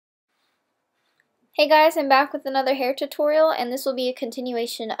Hey guys, I'm back with another hair tutorial, and this will be a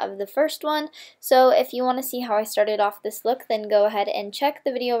continuation of the first one. So if you want to see how I started off this look, then go ahead and check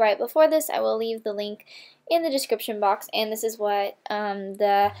the video right before this. I will leave the link in the description box, and this is what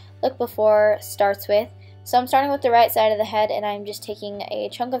the look before starts with. So I'm starting with the right side of the head, and I'm just taking a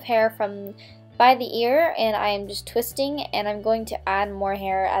chunk of hair from by the ear, and I am just twisting, and I'm going to add more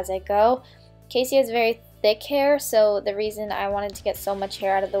hair as I go. Casey has very thick hair, so the reason I wanted to get so much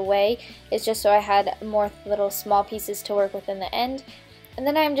hair out of the way is just so I had more little small pieces to work with in the end. And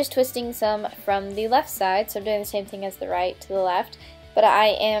then I'm just twisting some from the left side, so I'm doing the same thing as the right to the left, but I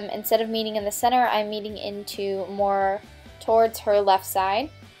am, instead of meeting in the center, I'm meeting into more towards her left side,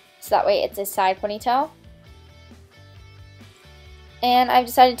 so that way it's a side ponytail. And I've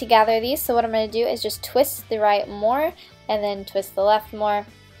decided to gather these, so what I'm going to do is just twist the right more and then twist the left more.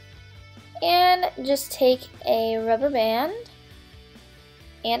 And just take a rubber band,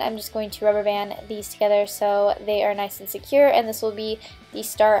 and I'm just going to rubber band these together so they are nice and secure, and this will be the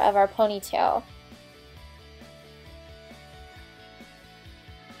start of our ponytail.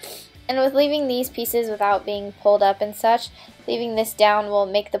 And with leaving these pieces without being pulled up and such, leaving this down will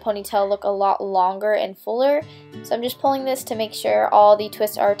make the ponytail look a lot longer and fuller. So I'm just pulling this to make sure all the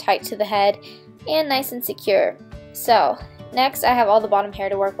twists are tight to the head and nice and secure. So next, I have all the bottom hair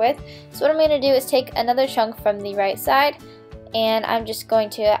to work with. So what I'm going to do is take another chunk from the right side, and I'm just going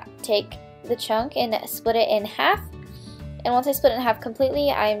to take the chunk and split it in half. And once I split it in half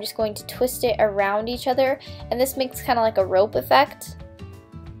completely, I'm just going to twist it around each other, and this makes kind of like a rope effect.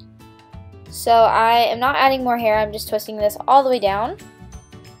 So I am not adding more hair, I'm just twisting this all the way down.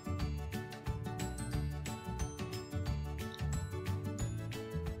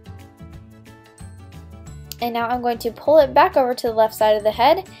 And now I'm going to pull it back over to the left side of the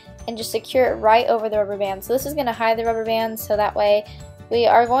head and just secure it right over the rubber band. So this is going to hide the rubber band, so that way we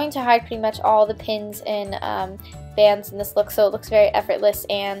are going to hide pretty much all the pins and bands in this look, so it looks very effortless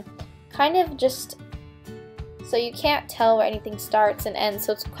and kind of just so you can't tell where anything starts and ends.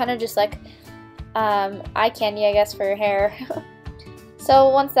 So it's kind of just like eye candy, I guess, for your hair. So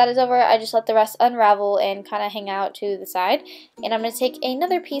once that is over, I just let the rest unravel and kind of hang out to the side. And I'm going to take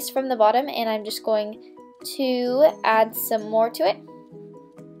another piece from the bottom, and I'm just going to add some more to it.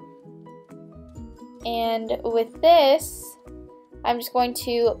 And with this, I'm just going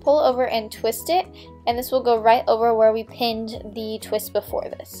to pull over and twist it, and this will go right over where we pinned the twist before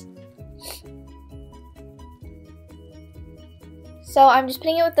this. So I'm just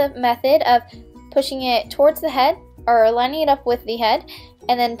putting it with the method of pushing it towards the head, or lining it up with the head,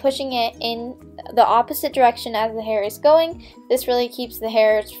 and then pushing it in the opposite direction as the hair is going. This really keeps the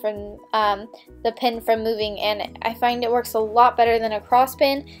hairs from the pin from moving, and I find it works a lot better than a cross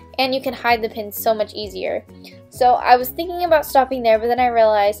pin, and you can hide the pin so much easier. So I was thinking about stopping there, but then I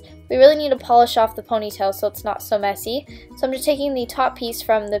realized we really need to polish off the ponytail so it's not so messy. So I'm just taking the top piece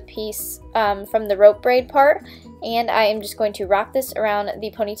from the from the rope braid part, and I am just going to wrap this around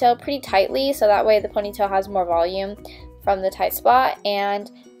the ponytail pretty tightly so that way the ponytail has more volume from the tight spot.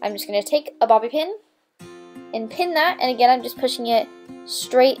 And I'm just going to take a bobby pin and pin that, and again I'm just pushing it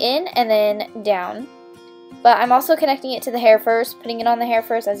straight in and then down. But I'm also connecting it to the hair first, putting it on the hair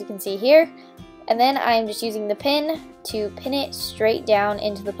first, as you can see here, and then I'm just using the pin to pin it straight down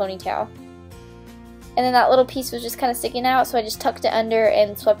into the ponytail. And then that little piece was just kind of sticking out, so I just tucked it under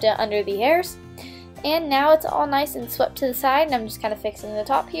and swept it under the hairs. And now it's all nice and swept to the side, and I'm just kind of fixing the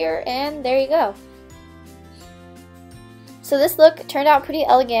top here, and there you go. So this look turned out pretty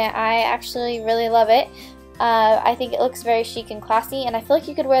elegant. I actually really love it. I think it looks very chic and classy, and I feel like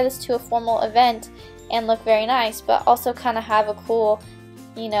you could wear this to a formal event and look very nice, but also kind of have a cool,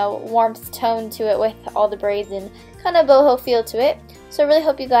 you know, warmth tone to it with all the braids and kind of boho feel to it. So I really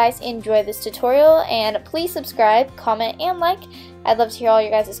hope you guys enjoy this tutorial, and please subscribe, comment, and like. I'd love to hear all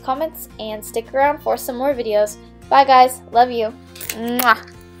your guys' comments, and stick around for some more videos. Bye guys, love you.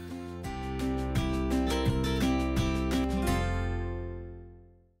 Mwah.